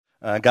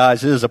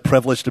Guys, it is a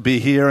privilege to be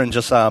here, and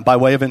just by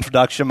way of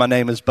introduction, my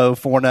name is Beau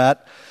Fournette,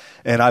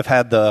 and I've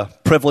had the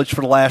privilege for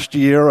the last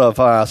year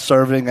of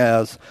serving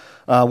as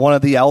one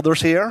of the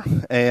elders here,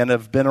 and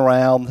have been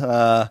around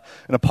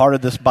and a part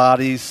of this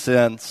body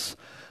since,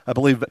 I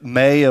believe,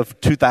 May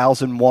of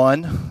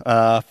 2001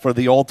 for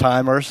the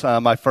old-timers.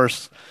 My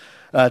first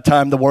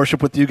time to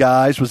worship with you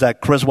guys was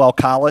at Criswell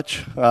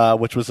College,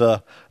 which was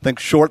a, I think,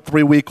 short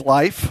 3-week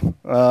life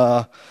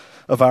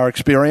of our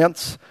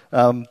experience.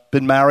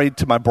 Been married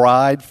to my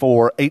bride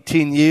for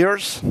 18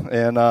 years,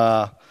 and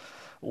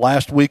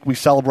last week we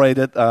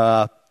celebrated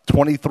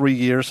 23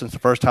 years since the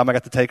first time I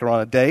got to take her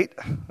on a date.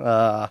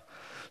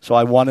 So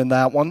I won in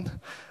that one.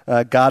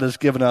 God has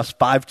given us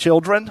 5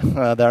 children.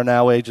 They're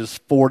now ages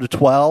 4 to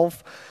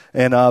 12,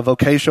 and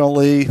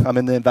vocationally I'm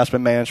in the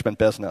investment management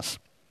business.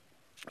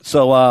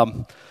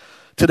 So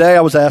today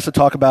I was asked to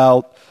talk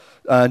about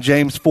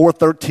James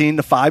 4:13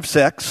 to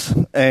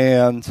 5:6,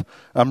 and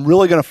I'm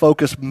really going to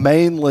focus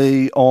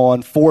mainly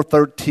on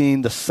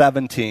 4:13 to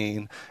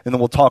 17, and then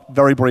we'll talk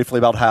very briefly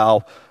about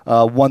how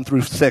 1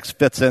 through 6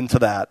 fits into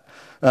that.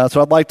 So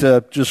I'd like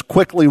to just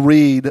quickly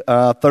read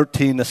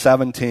 13 to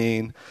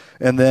 17,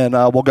 and then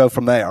we'll go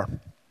from there.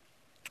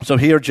 So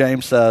here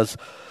James says,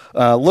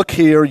 "Look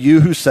here,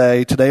 you who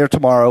say, today or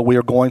tomorrow we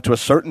are going to a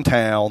certain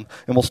town,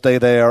 and we'll stay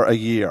there a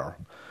year.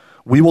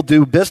 We will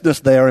do business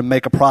there and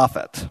make a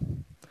profit.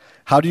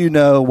 How do you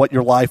know what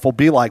your life will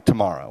be like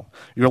tomorrow?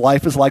 Your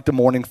life is like the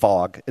morning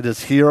fog. It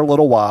is here a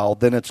little while,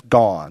 then it's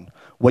gone.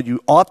 What you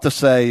ought to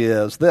say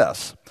is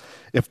this: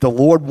 if the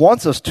Lord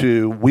wants us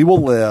to, we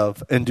will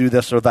live and do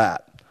this or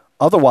that.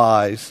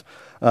 Otherwise,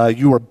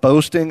 you are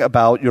boasting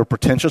about your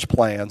pretentious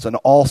plans, and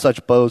all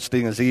such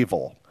boasting is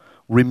evil.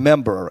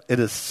 Remember, it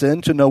is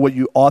sin to know what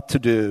you ought to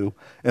do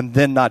and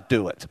then not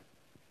do it."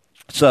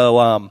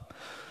 So,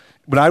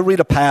 when I read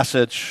a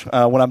passage,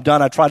 when I'm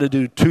done, I try to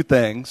do 2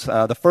 things.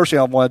 The first thing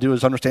I want to do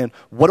is understand,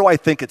 what do I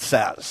think it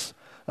says?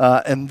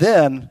 And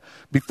then,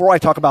 before I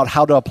talk about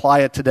how to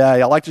apply it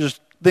today, I like to just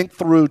think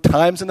through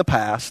times in the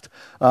past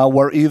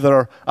where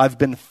either I've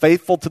been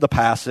faithful to the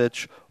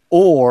passage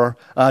or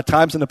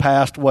times in the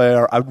past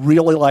where I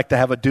really like to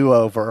have a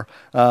do-over,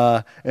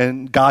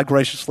 and God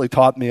graciously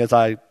taught me as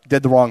I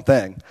did the wrong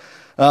thing.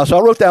 So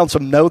I wrote down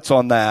some notes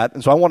on that,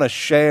 and so I want to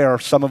share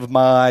some of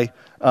my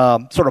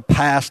sort of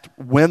past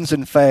wins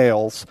and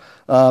fails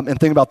and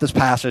think about this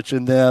passage,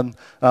 and then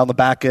on the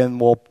back end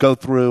we'll go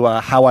through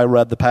how I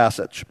read the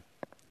passage.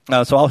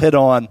 So I'll hit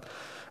on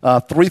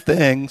 3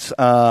 things: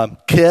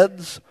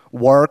 kids,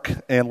 work,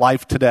 and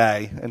life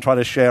today, and try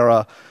to share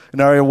an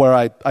area where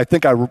I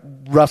think I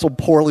wrestled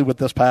poorly with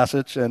this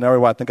passage, and an area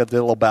where I think I did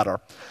a little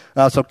better.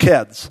 So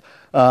kids.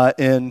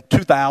 In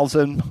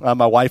 2000,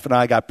 my wife and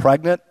I got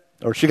pregnant,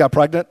 or she got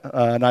pregnant,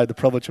 and I had the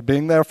privilege of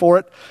being there for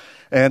it.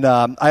 And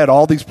I had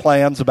all these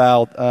plans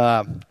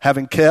about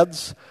having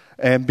kids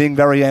and being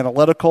very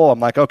analytical. I'm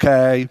like,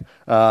 okay,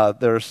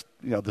 there's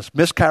this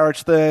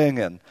miscarriage thing,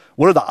 and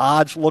what do the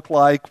odds look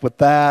like with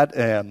that?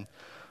 And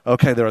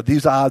okay, there are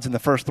these odds in the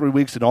first 3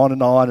 weeks, and on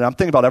and on. And I'm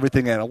thinking about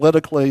everything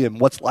analytically and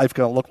what's life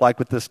going to look like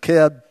with this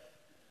kid.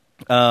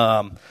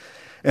 And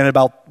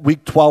about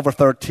week 12 or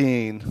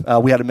 13,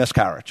 we had a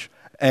miscarriage,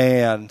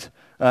 and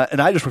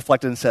I just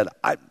reflected and said,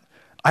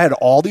 I had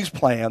all these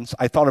plans.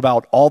 I thought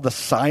about all the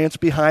science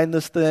behind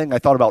this thing. I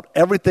thought about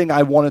everything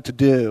I wanted to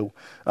do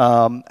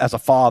as a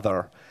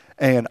father.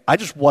 And I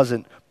just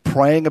wasn't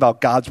praying about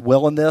God's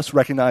will in this,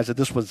 recognize that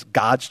this was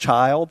God's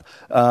child,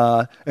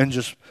 and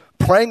just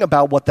praying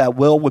about what that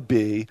will would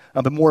be,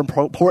 but more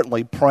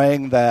importantly,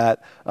 praying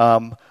that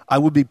I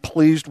would be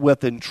pleased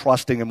with and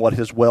trusting in what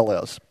His will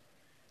is.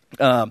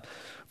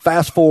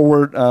 Fast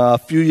forward a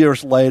few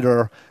years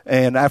later,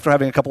 and after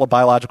having a couple of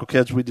biological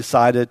kids, we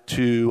decided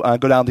to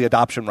go down the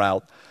adoption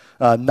route.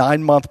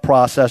 9-month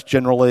process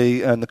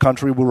generally in the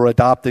country we were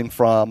adopting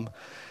from,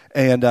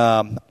 and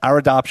our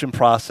adoption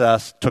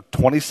process took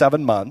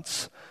 27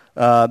 months.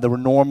 There were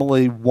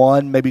normally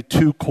 1, maybe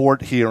 2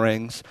 court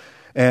hearings,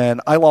 and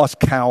I lost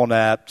count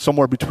at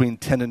somewhere between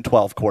 10 and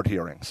 12 court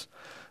hearings.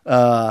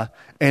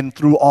 And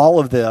through all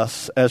of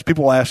this, as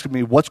people were asking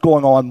me, what's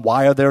going on,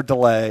 why are there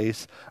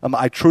delays,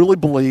 I truly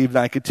believe, and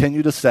I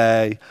continue to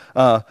say,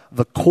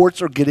 the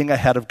courts are getting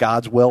ahead of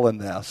God's will in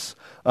this.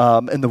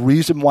 And the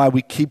reason why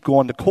we keep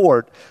going to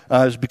court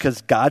is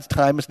because God's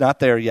time is not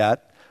there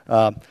yet.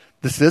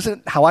 This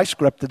isn't how I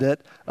scripted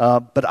it,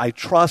 but I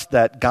trust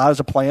that God has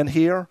a plan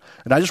here,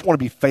 and I just want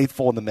to be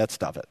faithful in the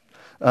midst of it.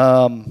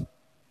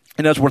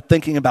 And as we're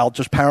thinking about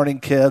just parenting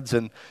kids,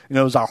 and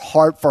is our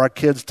heart for our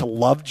kids to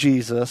love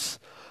Jesus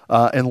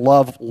and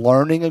love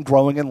learning and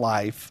growing in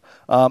life,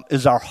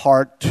 is our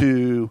heart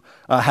to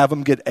have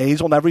them get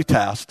A's on every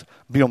test,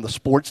 be on the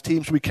sports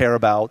teams we care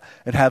about,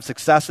 and have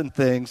success in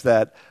things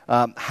that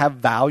have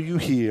value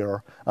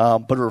here,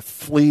 but are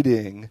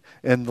fleeting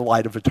in the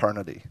light of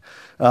eternity.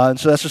 And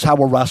so that's just how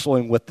we're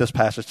wrestling with this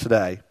passage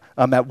today.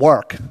 I'm at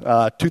work,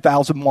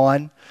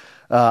 2001.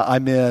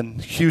 I'm in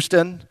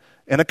Houston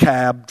in a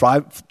cab,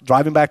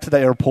 driving back to the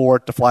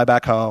airport to fly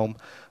back home.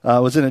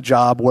 was in a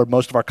job where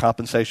most of our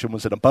compensation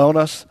was in a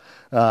bonus.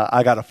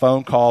 I got a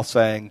phone call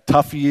saying,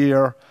 tough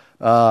year.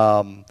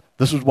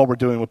 This is what we're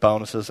doing with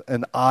bonuses.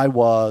 And I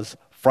was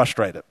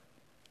frustrated.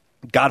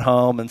 Got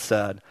home and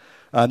said,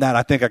 Nat,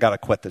 I think I got to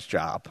quit this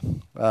job.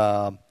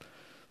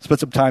 Spent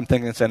some time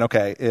thinking and saying,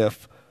 okay,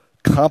 if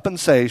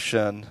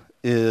compensation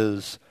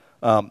is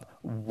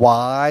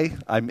why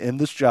I'm in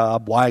this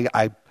job, why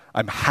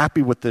I'm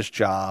happy with this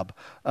job,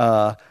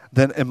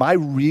 then am I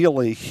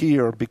really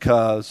here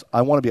because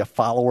I want to be a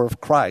follower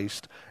of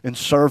Christ and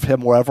serve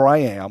him wherever I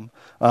am?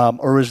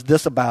 Or is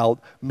this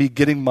about me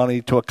getting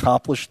money to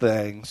accomplish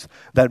things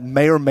that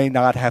may or may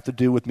not have to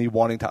do with me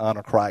wanting to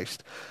honor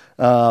Christ?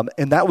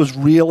 And that was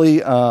really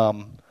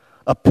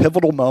a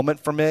pivotal moment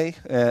for me.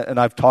 And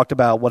I've talked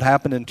about what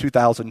happened in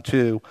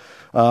 2002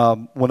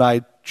 when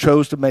I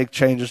chose to make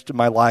changes to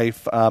my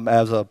life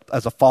as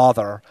a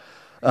father.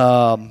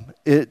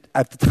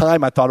 At the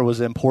time, I thought it was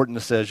an important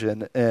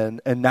decision,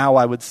 and now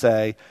I would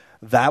say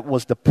that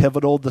was the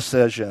pivotal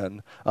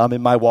decision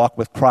in my walk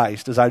with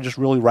Christ, as I just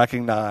really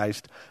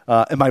recognized,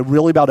 am I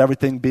really about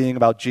everything being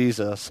about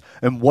Jesus,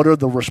 and what are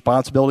the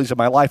responsibilities of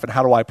my life, and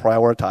how do I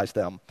prioritize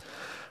them?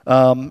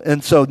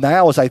 And so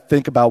now as I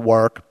think about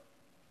work,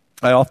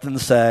 I often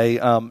say,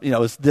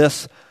 is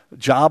this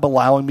job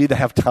allowing me to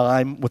have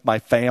time with my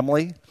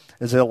family?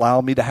 Is it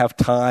allowing me to have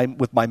time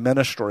with my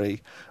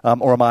ministry?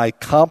 Or am I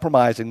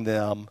compromising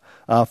them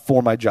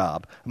for my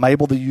job? Am I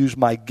able to use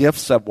my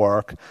gifts at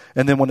work?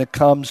 And then when it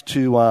comes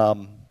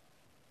to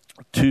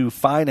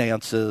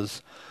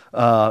finances,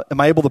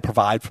 am I able to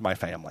provide for my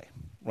family,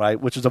 right?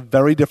 Which is a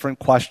very different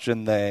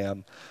question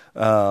than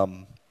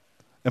am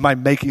I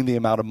making the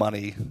amount of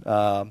money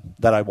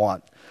that I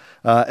want?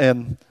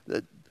 And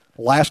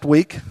last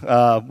week, we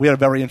had a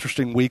very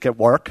interesting week at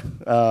work.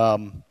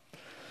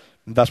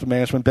 Investment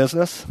management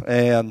business,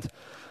 and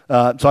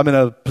so I'm in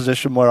a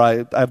position where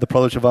I have the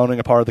privilege of owning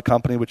a part of the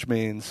company, which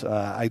means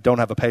I don't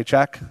have a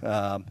paycheck.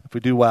 If we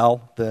do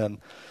well, then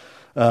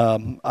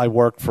I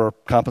work for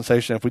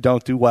compensation. If we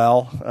don't do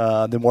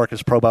well, then work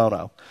is pro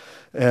bono.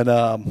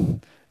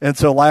 And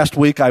so last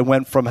week I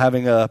went from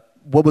having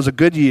what was a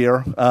good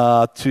year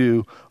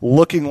to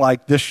looking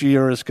like this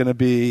year is going to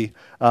be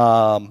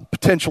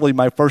potentially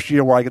my first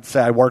year where I could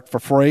say I worked for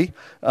free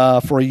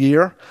for a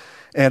year.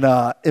 And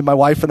my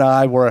wife and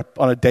I were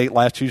on a date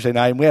last Tuesday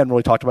night, and we hadn't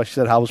really talked about it. She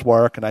said, how was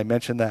work? And I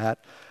mentioned that.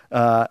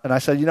 And I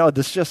said,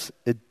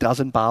 it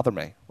doesn't bother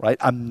me, right?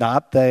 I'm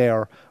not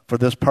there for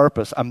this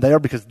purpose. I'm there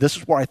because this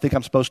is where I think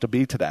I'm supposed to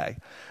be today.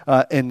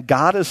 And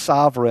God is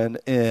sovereign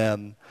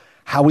in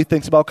how he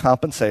thinks about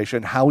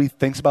compensation, how he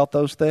thinks about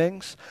those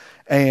things.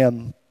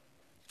 And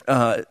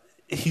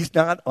he's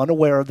not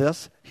unaware of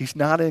this. He's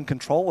not in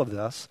control of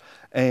this.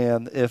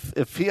 And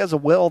if he has a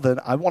will, then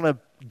I want to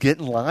get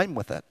in line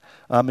with it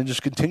and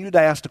just continue to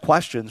ask the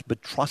questions,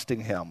 but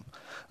trusting him.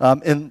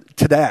 And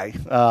today,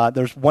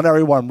 there's one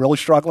area where I'm really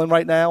struggling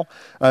right now,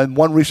 and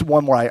one recent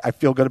one where I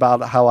feel good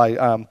about how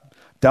I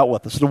dealt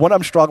with this. So the one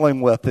I'm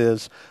struggling with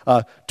is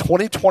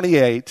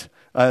 2028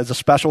 is a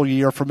special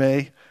year for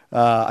me.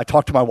 I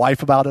talk to my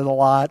wife about it a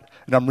lot,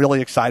 and I'm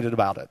really excited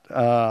about it.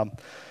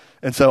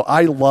 And so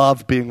I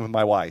love being with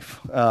my wife,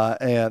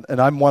 and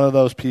I'm one of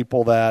those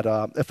people that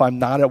if I'm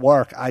not at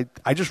work,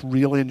 I just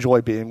really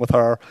enjoy being with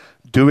her,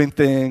 doing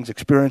things,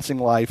 experiencing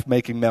life,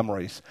 making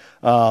memories.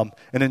 And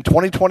in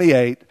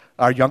 2028,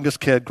 our youngest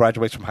kid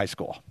graduates from high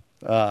school,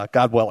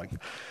 God willing.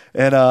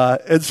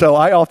 And so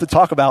I often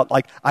talk about,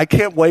 I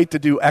can't wait to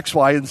do X,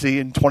 Y, and Z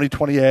in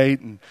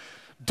 2028 and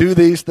do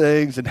these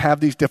things and have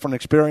these different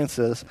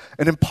experiences.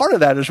 And then part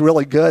of that is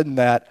really good in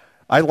that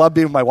I love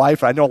being with my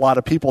wife. I know a lot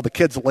of people, the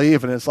kids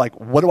leave, and it's like,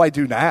 what do I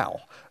do now?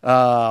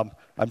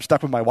 I'm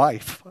stuck with my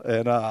wife,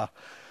 and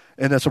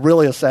it's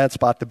really a sad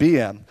spot to be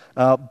in.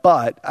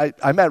 But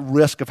I'm at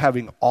risk of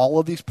having all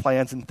of these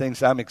plans and things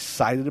that I'm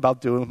excited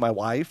about doing with my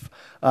wife,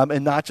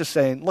 and not just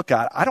saying, look,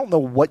 God, I don't know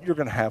what you're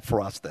going to have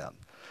for us then.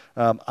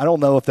 I don't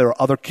know if there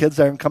are other kids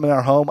that are going to come in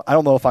our home. I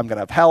don't know if I'm going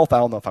to have health. I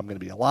don't know if I'm going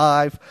to be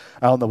alive.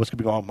 I don't know what's going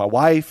to be going on with my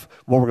wife,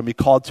 what we're going to be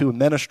called to in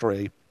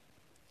ministry.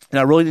 And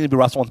I really need to be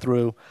wrestling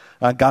through,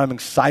 God, I'm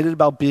excited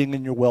about being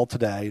in your will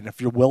today. And if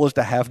your will is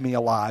to have me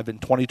alive in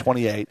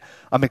 2028,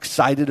 I'm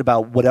excited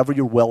about whatever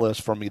your will is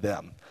for me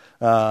then.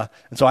 And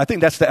so I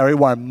think that's the area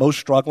where I'm most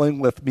struggling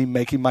with me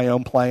making my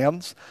own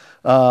plans.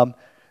 And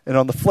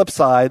on the flip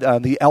side,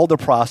 the elder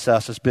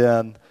process has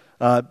been,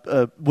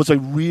 was a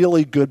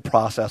really good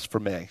process for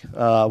me,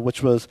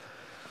 which was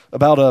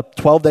about a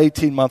 12 to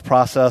 18 month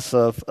process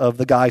of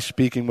the guy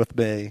speaking with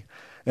me.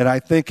 And I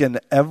think in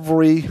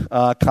every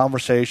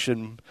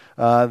conversation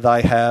that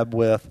I had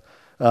with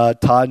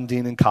Todd and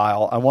Dean and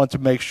Kyle, I want to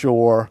make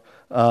sure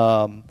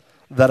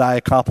that I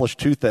accomplish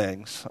two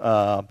things.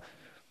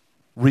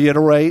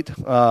 Reiterate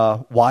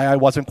why I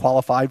wasn't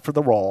qualified for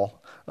the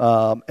role,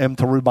 and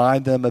to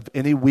remind them of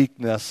any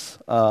weakness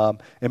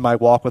in my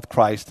walk with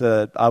Christ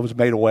that I was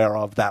made aware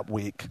of that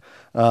week.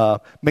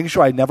 Making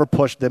sure I never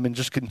pushed them and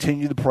just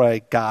continue to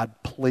pray, God,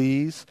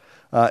 please,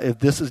 if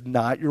this is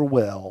not your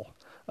will,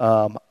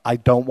 I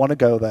don't want to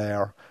go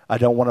there. I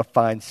don't want to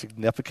find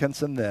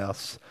significance in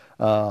this.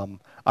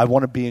 I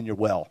want to be in your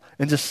will.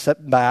 And just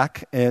sitting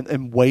back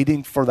and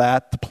waiting for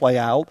that to play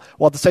out,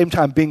 while at the same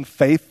time being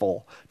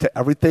faithful to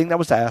everything that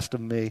was asked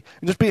of me,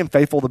 and just being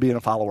faithful to being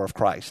a follower of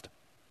Christ.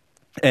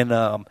 And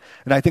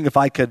I think if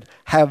I could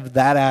have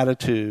that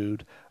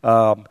attitude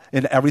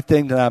in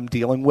everything that I'm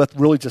dealing with,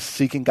 really just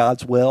seeking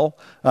God's will,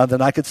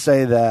 then I could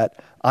say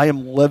that I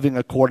am living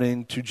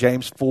according to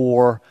James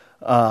 4,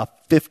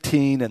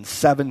 15 and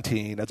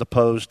 17, as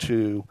opposed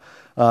to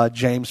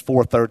James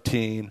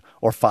 4:13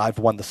 or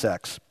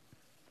 5:1-6.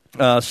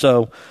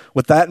 So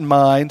with that in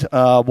mind,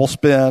 we'll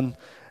spend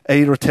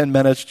 8 or 10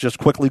 minutes just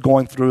quickly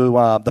going through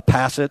the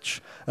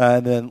passage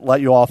and then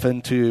let you off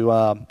into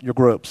your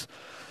groups.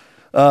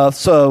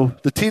 So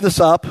to tee this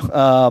up,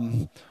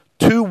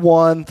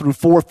 2:1 through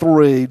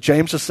 4:3,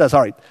 James just says,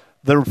 all right,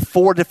 there are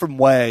 4 different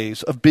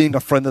ways of being a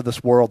friend of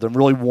this world and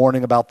really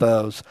warning about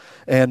those.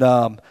 And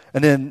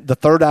then the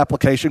third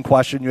application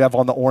question you have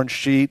on the orange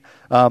sheet,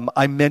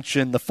 I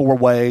mentioned the 4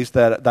 ways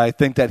that I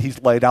think that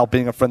he's laid out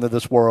being a friend of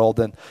this world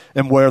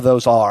and where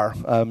those are,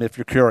 if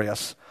you're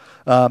curious.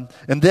 And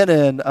then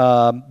in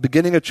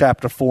beginning of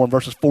chapter 4, in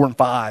verses 4 and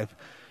 5,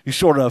 he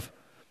sort of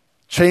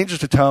changes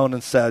the tone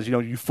and says,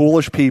 you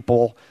foolish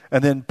people,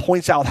 and then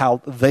points out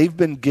how they've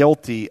been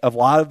guilty of a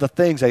lot of the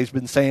things that he's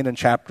been saying in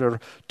chapter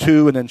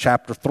 2 and in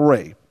chapter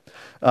 3.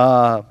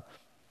 And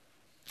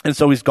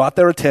so he's got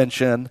their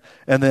attention,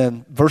 and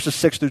then verses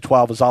 6 through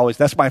 12 is always,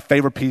 that's my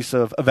favorite piece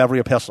of every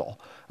epistle.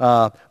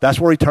 That's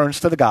where he turns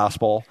to the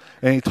gospel,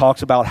 and he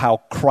talks about how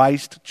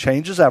Christ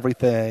changes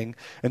everything,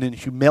 and in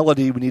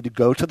humility we need to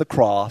go to the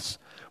cross,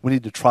 we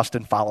need to trust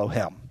and follow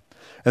him.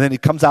 And then he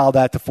comes out of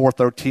that to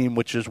 4:13,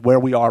 which is where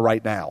we are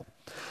right now.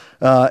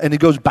 And he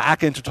goes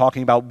back into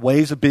talking about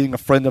ways of being a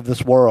friend of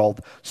this world,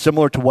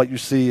 similar to what you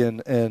see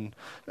in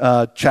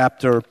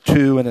chapter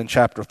 2 and in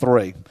chapter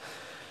 3.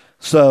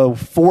 So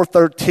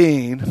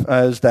 4:13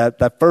 is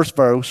that first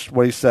verse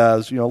where he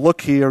says, look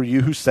here,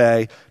 you who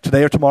say,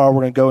 today or tomorrow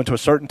we're going to go into a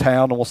certain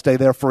town and we'll stay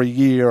there for a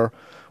year.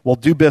 We'll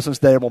do business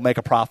there and we'll make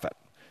a profit.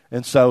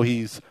 And so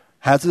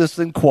has this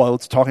in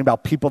quotes, talking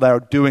about people that are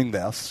doing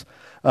this.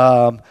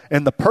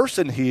 And the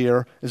person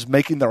here is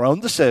making their own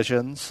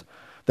decisions.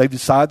 They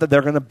decide that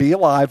they're going to be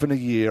alive in a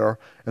year,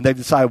 and they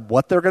decide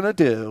what they're going to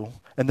do,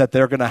 and that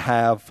they're going to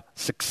have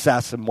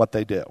success in what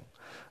they do.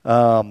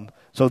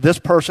 So this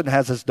person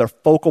has as their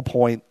focal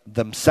point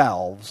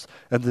themselves,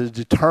 and the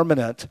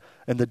determinant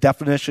and the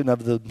definition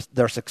of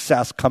their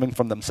success coming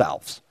from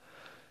themselves.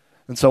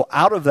 And so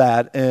out of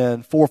that,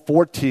 in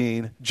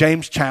 4:14,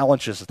 James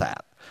challenges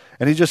that.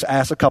 And he just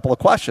asks a couple of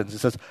questions. He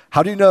says,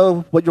 how do you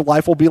know what your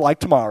life will be like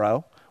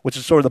tomorrow? Which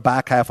is sort of the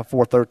back half of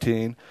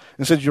 4:13.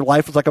 And says your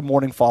life is like a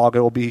morning fog. It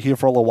will be here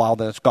for a little while,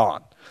 then it's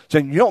gone.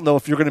 Saying you don't know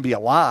if you're going to be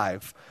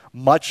alive,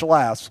 much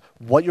less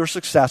what your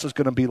success is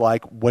going to be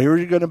like, where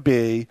you're going to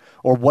be,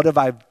 or what have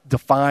I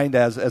defined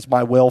as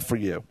my will for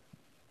you.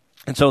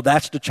 And so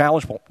that's the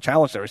challenge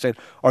there. He said,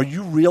 are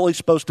you really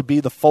supposed to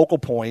be the focal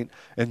point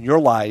in your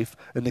life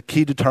and the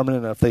key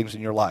determinant of things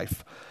in your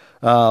life?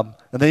 And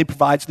then he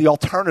provides the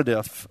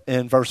alternative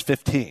in verse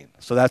 15.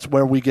 So that's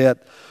where we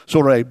get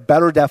sort of a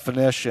better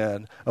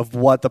definition of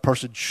what the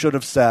person should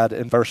have said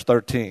in verse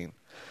 13.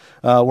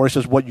 Where he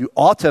says, what you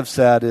ought to have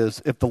said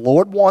is, if the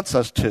Lord wants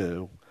us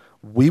to,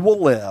 we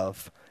will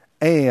live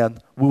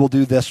and we will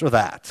do this or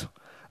that.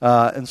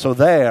 And so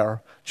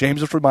there,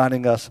 James is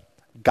reminding us,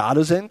 God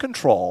is in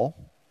control.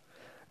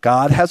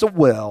 God has a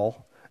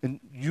will, and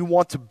you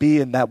want to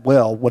be in that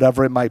will,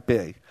 whatever it might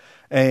be.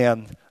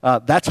 And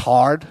that's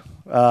hard.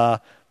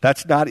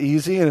 That's not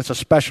easy, and it's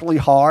especially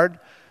hard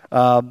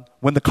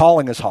when the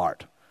calling is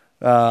hard,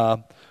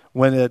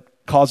 when it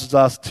causes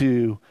us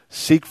to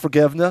seek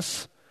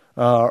forgiveness,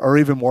 or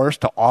even worse,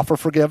 to offer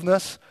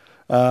forgiveness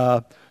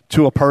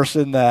to a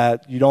person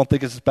that you don't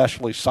think is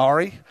especially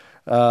sorry,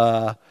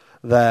 that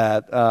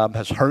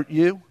has hurt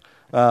you,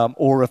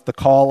 or if the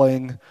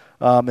calling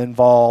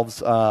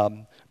involves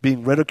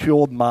being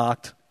ridiculed,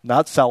 mocked,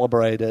 not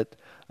celebrated,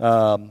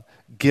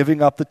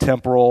 giving up the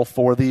temporal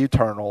for the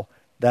eternal.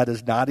 That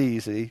is not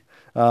easy,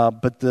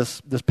 but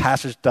this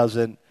passage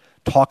doesn't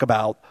talk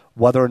about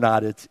whether or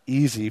not it's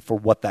easy for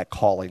what that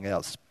calling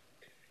is.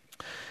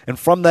 And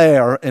from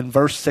there, in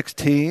verse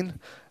 16,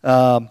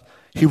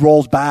 he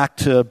rolls back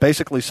to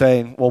basically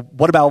saying, well,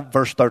 what about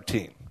verse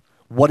 13?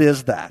 What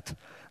is that?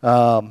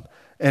 And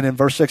in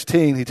verse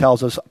 16, he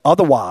tells us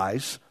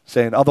otherwise,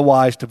 saying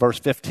otherwise to verse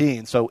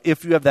 15. So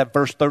if you have that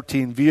verse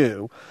 13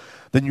 view,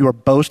 then you are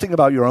boasting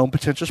about your own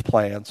pretentious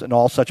plans, and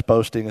all such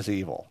boasting is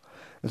evil.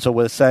 And so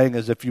what it's saying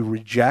is if you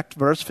reject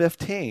verse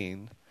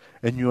 15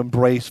 and you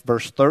embrace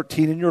verse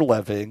 13 in your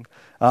living,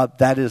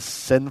 that is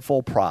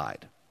sinful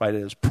pride, right?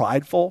 It is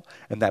prideful,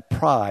 and that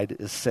pride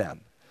is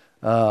sin.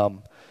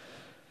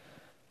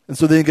 And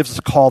so then he gives us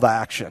a call to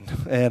action.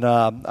 And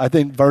I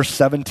think verse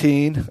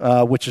 17,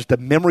 which is the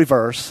memory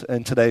verse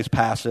in today's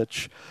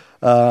passage,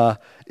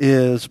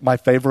 is my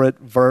favorite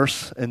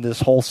verse in this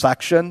whole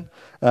section.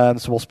 So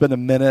we'll spend a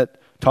minute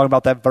talking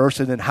about that verse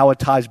and then how it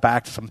ties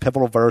back to some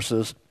pivotal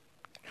verses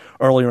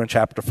earlier in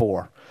chapter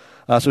 4.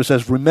 So it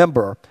says,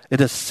 remember, it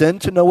is sin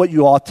to know what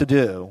you ought to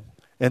do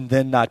and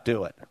then not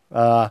do it.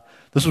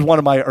 This was one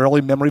of my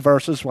early memory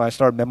verses when I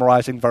started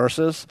memorizing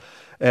verses.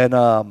 And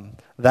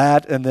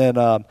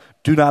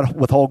do not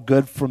withhold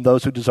good from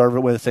those who deserve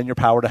it when it's in your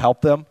power to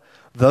help them.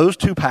 Those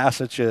two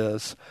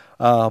passages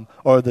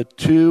are the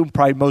two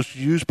probably most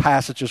used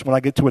passages when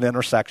I get to an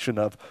intersection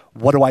of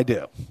what do I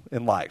do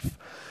in life.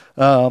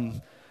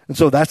 And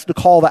so that's the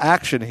call to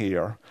action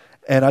here.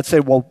 And I'd say,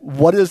 well,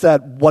 what is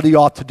that, what he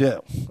ought to do?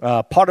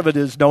 Part of it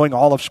is knowing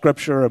all of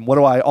Scripture and what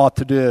do I ought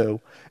to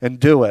do and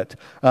do it.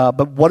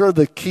 But what are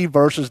the key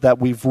verses that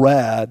we've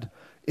read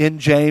in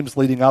James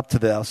leading up to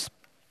this?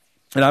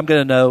 And I'm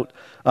going to note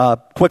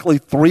quickly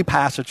 3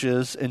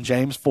 passages in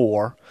James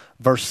 4,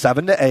 verse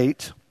 7 to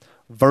 8,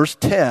 verse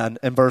 10,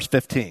 and verse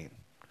 15. And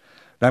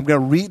I'm going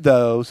to read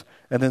those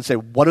and then say,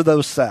 what do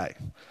those say?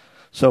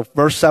 So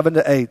verse 7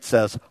 to 8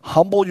 says,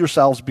 humble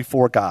yourselves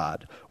before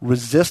God,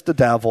 resist the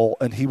devil,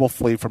 and he will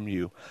flee from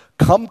you.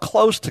 Come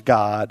close to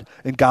God,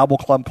 and God will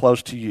come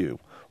close to you.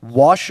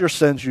 Wash your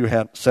sins, you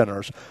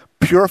sinners.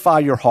 Purify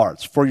your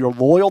hearts, for your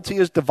loyalty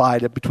is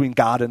divided between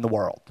God and the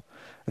world.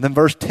 And then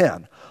verse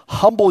 10,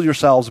 humble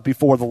yourselves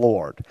before the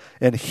Lord,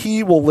 and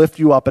he will lift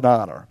you up in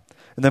honor.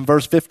 And then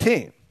verse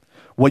 15,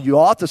 what you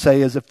ought to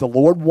say is, if the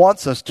Lord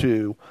wants us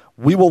to,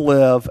 we will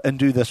live and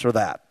do this or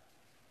that.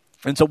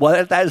 And so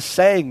what that is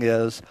saying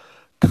is,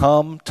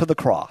 come to the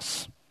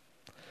cross.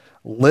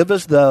 Live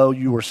as though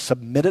you were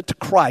submitted to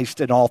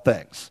Christ in all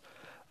things.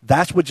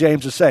 That's what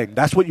James is saying.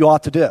 That's what you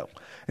ought to do.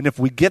 And if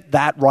we get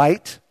that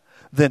right,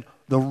 then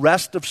the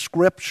rest of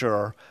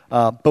Scripture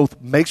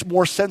both makes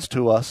more sense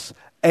to us,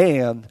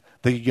 and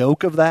the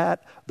yoke of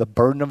that, the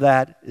burden of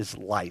that is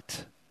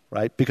light,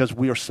 right? Because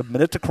we are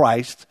submitted to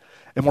Christ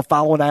and we're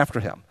following after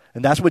him.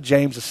 And that's what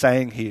James is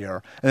saying here.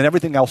 And then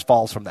everything else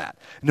falls from that.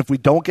 And if we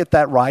don't get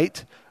that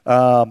right,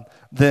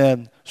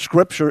 then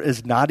Scripture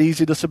is not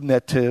easy to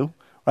submit to,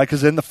 right?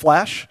 Because in the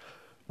flesh,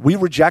 we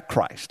reject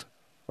Christ,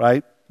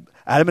 right?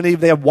 Adam and Eve,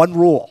 they have one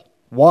rule,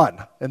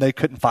 and they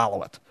couldn't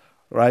follow it,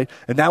 right?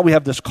 And now we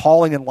have this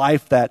calling in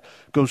life that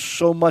goes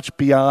so much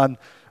beyond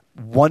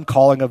one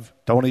calling of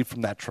don't eat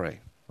from that tree,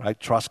 right?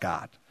 Trust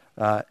God.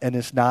 And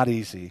it's not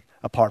easy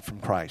apart from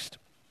Christ.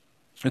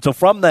 And so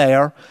from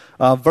there,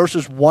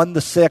 verses 1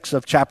 to 6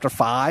 of chapter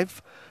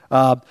 5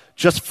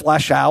 just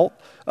flesh out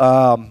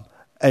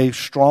a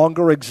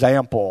stronger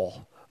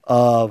example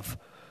of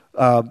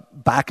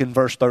back in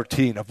verse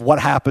 13 of what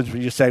happens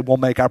when you say, we'll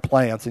make our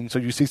plans. And so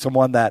you see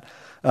someone that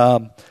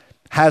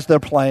has their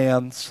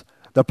plans.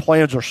 Their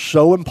plans are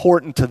so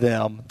important to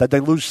them that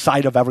they lose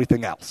sight of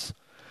everything else.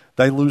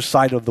 They lose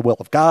sight of the will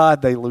of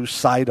God. They lose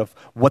sight of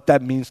what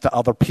that means to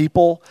other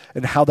people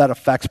and how that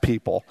affects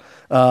people.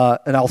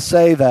 And I'll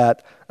say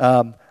that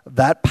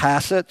that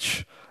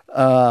passage,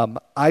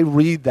 I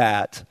read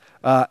that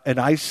and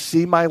I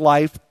see my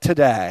life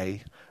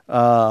today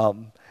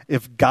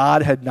if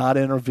God had not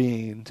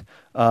intervened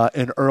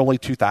in early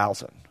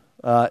 2000.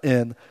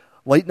 In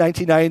late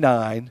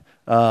 1999,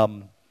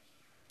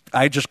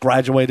 I just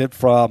graduated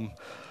from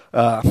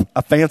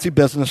a fancy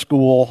business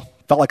school,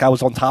 felt like I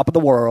was on top of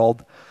the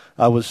world.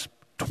 I was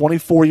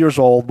 24 years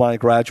old when I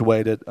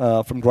graduated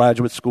from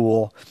graduate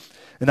school,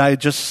 and I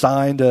had just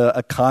signed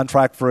a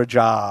contract for a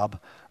job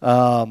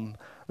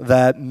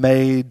that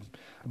made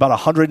about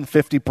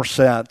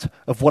 150%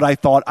 of what I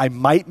thought I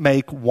might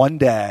make one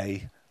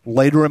day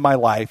later in my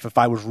life if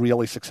I was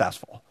really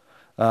successful.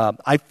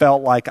 I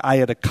felt like I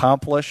had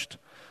accomplished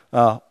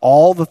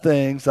all the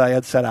things that I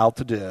had set out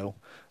to do,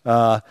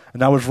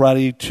 and I was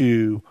ready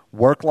to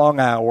work long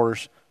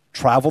hours,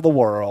 travel the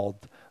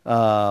world,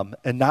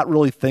 and not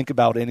really think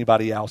about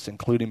anybody else,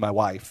 including my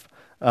wife.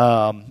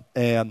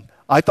 And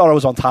I thought I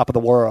was on top of the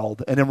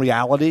world. And in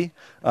reality,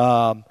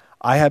 I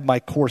had my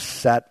course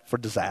set for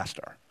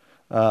disaster.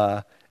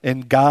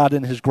 And God,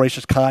 in his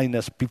gracious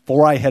kindness,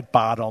 before I hit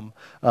bottom,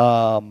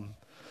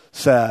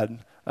 said,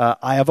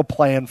 I have a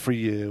plan for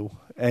you,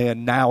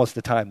 and now is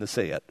the time to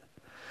see it.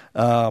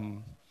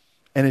 And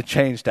it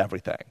changed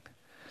everything.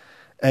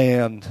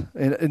 And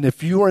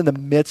if you are in the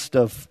midst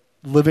of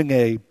living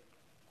a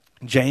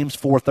James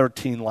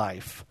 4:13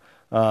 life,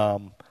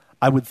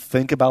 I would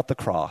think about the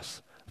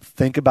cross,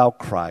 think about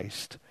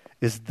Christ.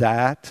 Is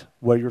that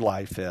where your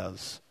life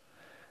is?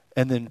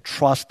 And then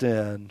trust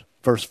in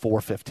verse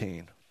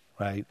 4:15,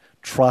 right?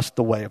 Trust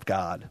the way of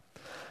God.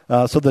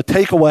 So the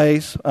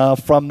takeaways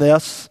from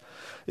this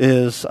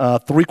is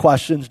 3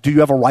 questions. Do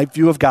you have a right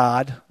view of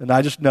God? And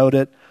I just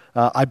noted,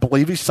 I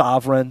believe he's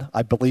sovereign,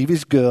 I believe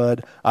he's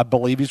good, I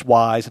believe he's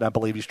wise, and I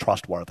believe he's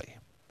trustworthy.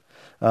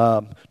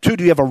 2,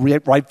 do you have a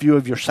right view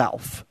of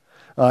yourself?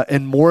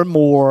 And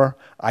more,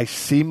 I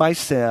see my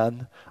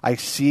sin. I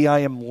see I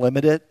am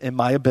limited in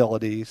my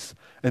abilities,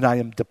 and I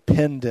am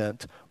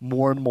dependent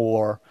more and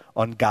more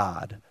on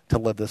God to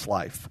live this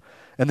life.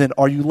 And then,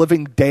 are you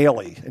living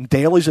daily? And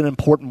daily is an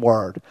important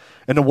word,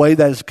 in a way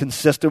that is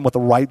consistent with the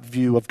right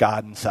view of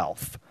God and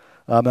self.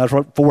 That's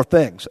 4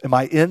 things. Am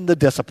I in the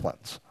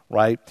disciplines?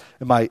 right?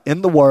 Am I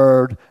in the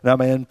Word and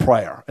am I in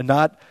prayer? And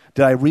not,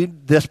 did I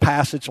read this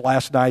passage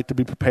last night to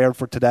be prepared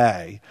for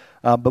today,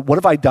 but what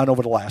have I done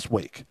over the last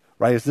week,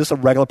 right? Is this a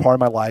regular part of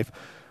my life?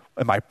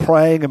 Am I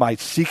praying? Am I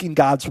seeking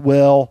God's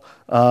will,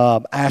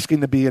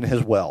 asking to be in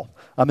His will?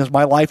 Is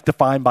my life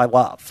defined by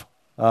love?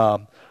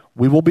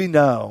 We will be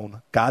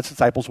known, God's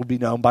disciples will be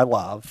known by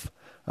love,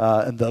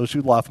 and those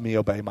who love me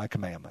obey my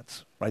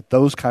commandments, right?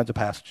 Those kinds of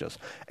passages.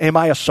 Am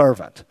I a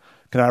servant?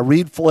 Can I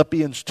read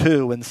Philippians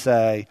 2 and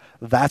say,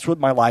 that's what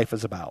my life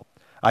is about?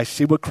 I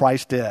see what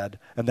Christ did,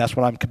 and that's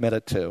what I'm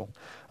committed to.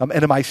 And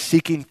am I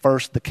seeking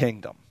first the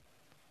kingdom?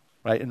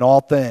 Right? In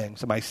all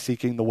things, am I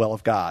seeking the will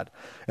of God?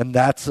 And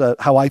that's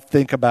how I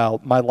think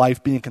about my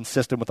life being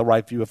consistent with the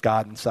right view of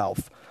God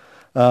Himself.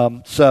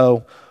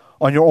 So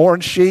on your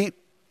orange sheet,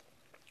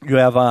 you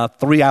have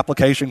 3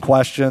 application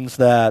questions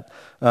that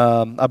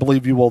I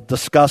believe you will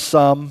discuss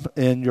some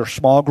in your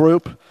small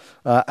group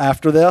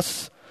after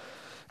this.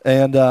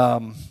 And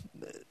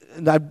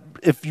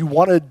if you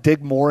want to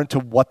dig more into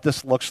what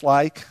this looks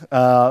like,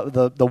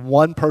 the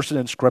one person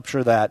in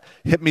Scripture that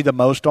hit me the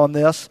most on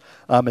this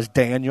is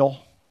Daniel.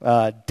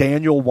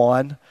 Daniel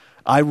 1.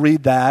 I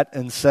read that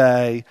and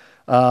say,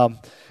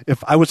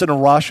 if I was in a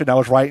rush and I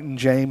was writing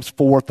James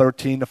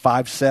 4:13 to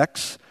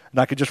 5:6, and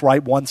I could just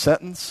write one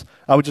sentence,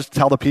 I would just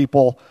tell the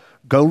people,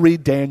 go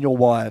read Daniel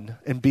 1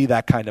 and be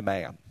that kind of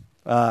man,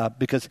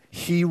 because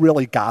he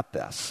really got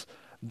this.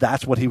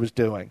 That's what he was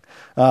doing.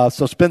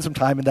 So spend some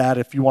time in that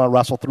if you want to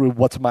wrestle through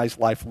what somebody's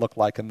life looked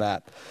like in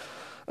that.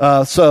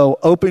 So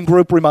open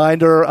group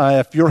reminder,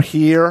 if you're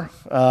here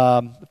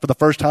for the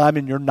first time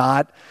and you're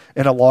not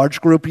in a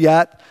large group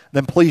yet,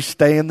 then please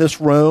stay in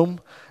this room.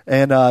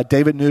 And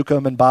David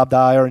Newcomb and Bob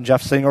Dyer and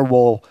Jeff Singer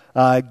will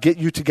get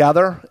you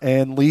together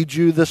and lead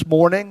you this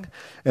morning.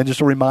 And just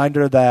a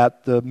reminder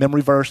that the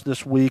memory verse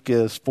this week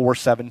is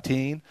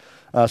 4:17.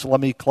 So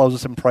let me close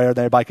this in prayer,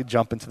 then everybody can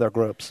jump into their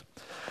groups.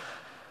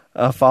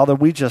 Father,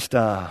 we just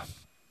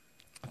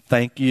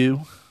thank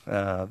you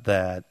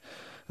that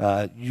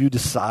you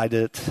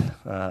decided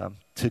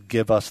to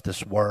give us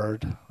this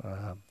word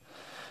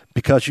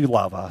because you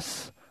love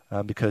us,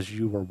 because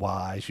you are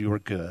wise, you are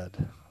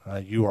good,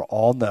 you are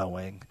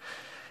all-knowing,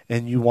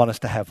 and you want us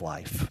to have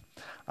life.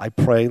 I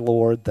pray,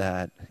 Lord,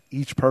 that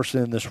each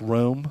person in this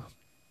room,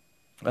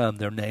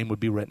 their name would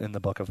be written in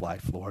the book of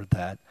life, Lord,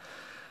 that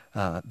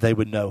they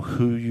would know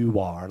who you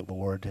are,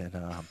 Lord,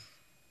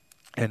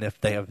 and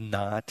if they have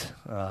not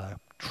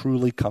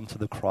truly come to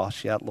the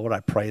cross yet, Lord,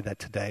 I pray that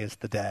today is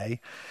the day,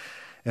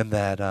 and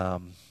that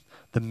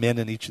the men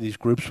in each of these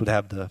groups would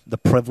have the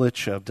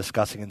privilege of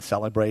discussing and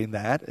celebrating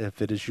that,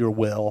 if it is your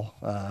will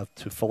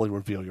to fully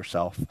reveal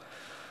yourself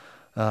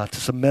to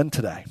some men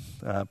today.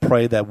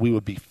 Pray that we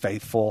would be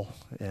faithful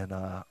in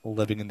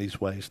living in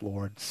these ways,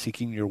 Lord,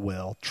 seeking your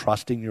will,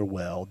 trusting your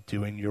will,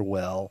 doing your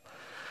will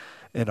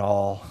in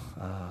all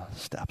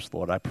steps,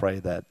 Lord. I pray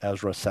that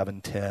Ezra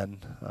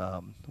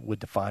 7:10 would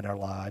define our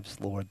lives,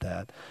 Lord,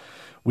 that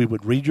we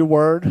would read your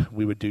word,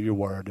 we would do your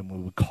word, and we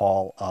would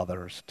call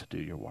others to do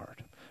your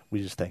word.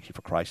 We just thank you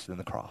for Christ and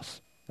the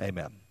cross.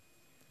 Amen.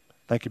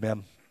 Thank you,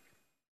 ma'am.